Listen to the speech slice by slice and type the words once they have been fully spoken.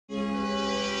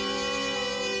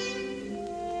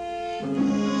You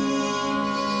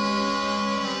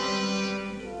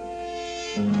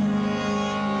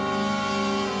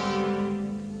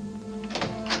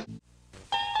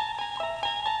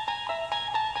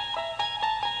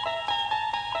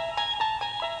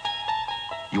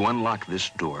unlock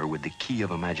this door with the key of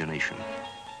imagination.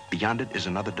 Beyond it is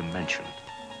another dimension.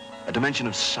 A dimension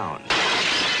of sound.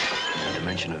 A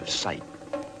dimension of sight.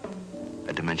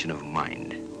 A dimension of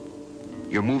mind.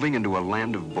 You're moving into a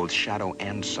land of both shadow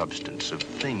and substance, of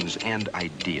things and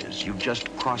ideas. You've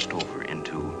just crossed over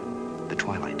into the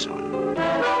Twilight Zone.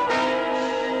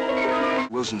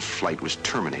 Wilson's flight was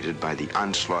terminated by the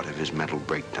onslaught of his mental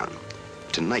breakdown.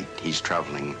 Tonight, he's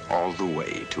traveling all the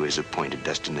way to his appointed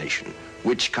destination,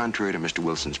 which, contrary to Mr.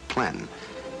 Wilson's plan,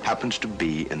 happens to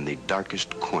be in the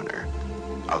darkest corner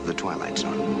of the Twilight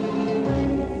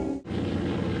Zone.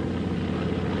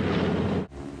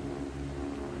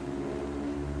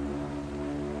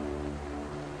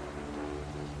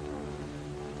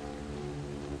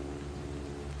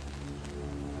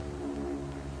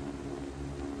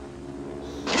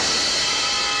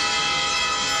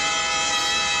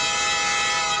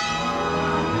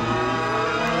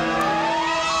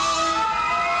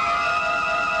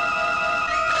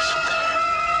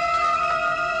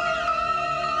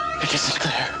 It isn't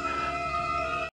there.